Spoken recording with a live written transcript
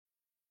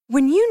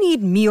When you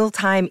need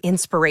mealtime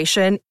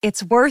inspiration,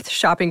 it's worth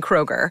shopping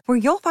Kroger, where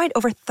you'll find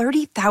over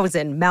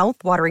 30,000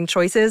 mouth-watering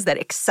choices that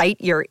excite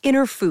your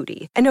inner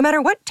foodie. And no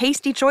matter what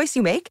tasty choice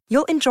you make,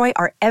 you'll enjoy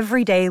our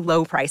everyday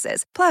low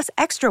prices, plus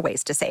extra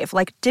ways to save,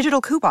 like digital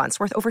coupons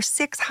worth over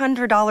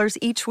 $600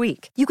 each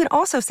week. You can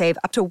also save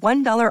up to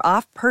 $1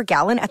 off per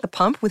gallon at the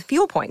pump with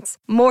fuel points.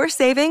 More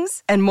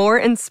savings and more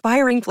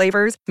inspiring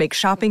flavors make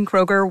shopping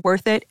Kroger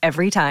worth it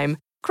every time.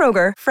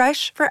 Kroger,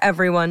 fresh for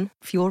everyone.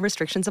 Fuel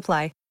restrictions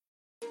apply.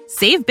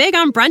 Save big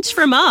on brunch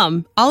for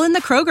mom, all in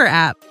the Kroger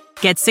app.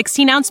 Get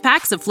 16-ounce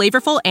packs of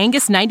flavorful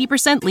Angus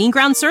 90% lean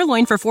ground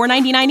sirloin for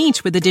 $4.99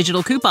 each with a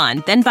digital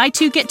coupon. Then buy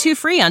 2, get 2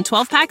 free on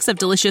 12 packs of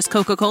delicious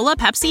Coca-Cola,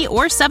 Pepsi,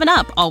 or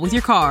 7-Up, all with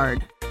your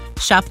card.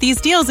 Shop these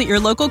deals at your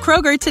local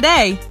Kroger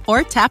today,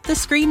 or tap the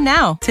screen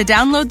now to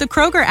download the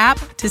Kroger app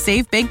to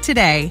save big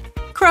today.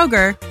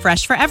 Kroger,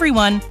 fresh for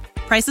everyone.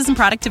 Prices and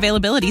product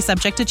availability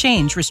subject to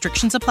change.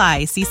 Restrictions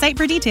apply. See site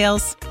for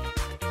details.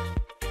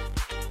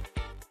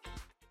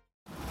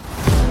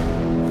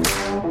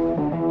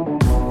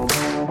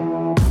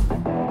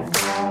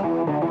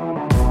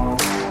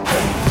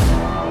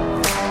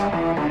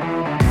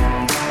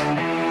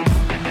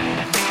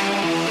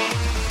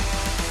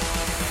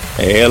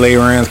 A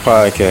LA Rams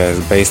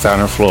podcast based out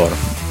in Florida.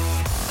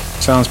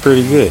 Sounds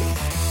pretty good.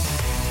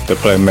 The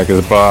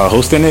Playmakers Bar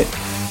hosting it?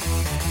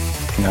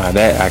 Now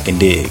that I can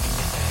dig.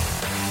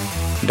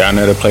 Down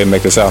there, the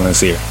Playmakers Silence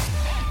here,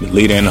 the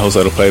leader and the host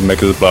of the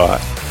Playmakers Bar.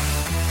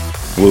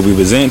 We'll be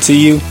presenting to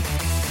you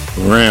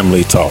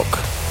Ramley Talk,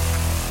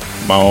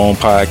 my own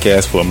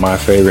podcast for my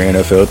favorite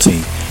NFL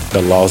team,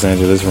 the Los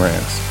Angeles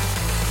Rams.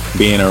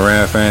 Being a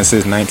Ram fan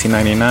since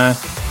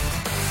 1999,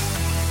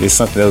 it's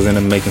something that was in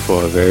the making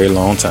for a very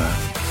long time,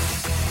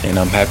 and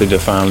I'm happy to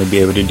finally be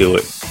able to do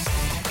it.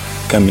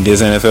 Coming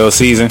this NFL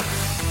season,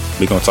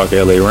 we're going to talk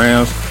LA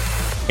Rams,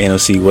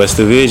 NFC West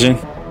Division,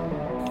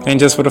 and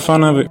just for the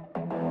fun of it,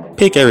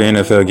 pick every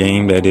NFL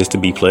game that is to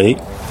be played.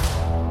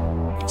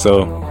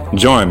 So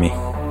join me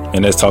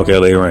and let's talk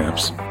LA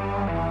Rams.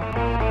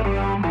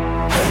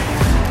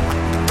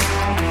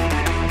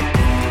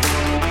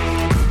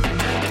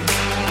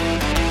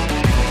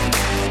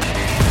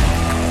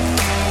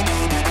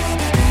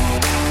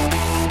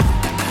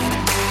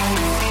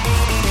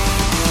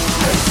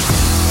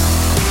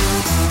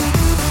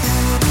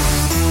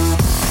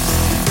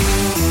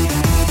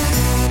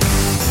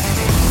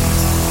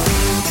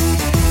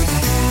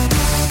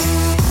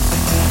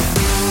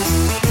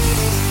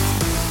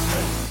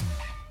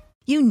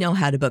 You know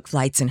how to book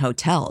flights and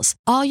hotels.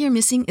 All you're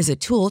missing is a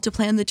tool to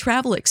plan the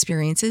travel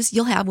experiences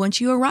you'll have once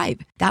you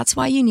arrive. That's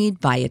why you need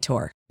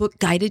Viator. Book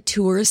guided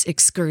tours,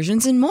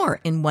 excursions, and more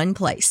in one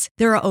place.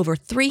 There are over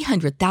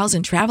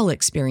 300,000 travel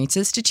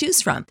experiences to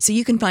choose from, so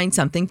you can find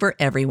something for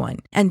everyone.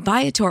 And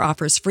Viator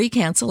offers free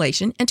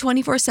cancellation and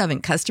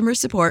 24/7 customer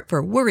support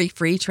for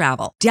worry-free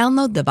travel.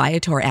 Download the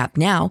Viator app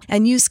now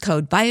and use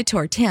code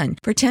Viator10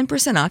 for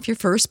 10% off your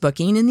first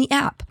booking in the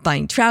app.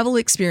 Find travel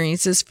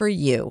experiences for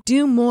you.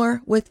 Do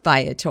more with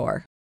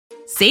Viator.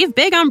 Save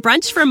big on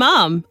brunch for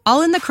mom,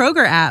 all in the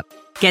Kroger app.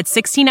 Get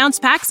 16-ounce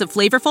packs of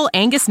flavorful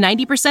Angus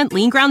 90%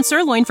 lean ground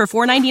sirloin for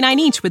 $4.99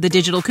 each with a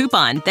digital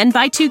coupon. Then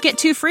buy 2, get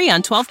 2 free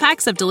on 12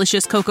 packs of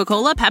delicious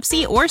Coca-Cola,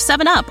 Pepsi, or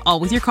 7-Up, all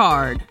with your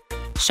card.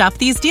 Shop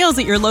these deals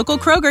at your local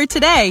Kroger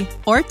today,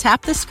 or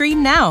tap the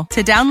screen now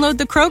to download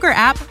the Kroger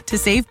app to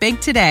save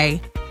big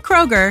today.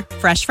 Kroger,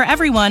 fresh for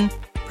everyone.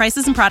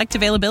 Prices and product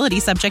availability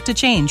subject to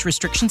change.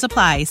 Restrictions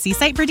apply. See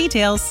site for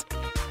details.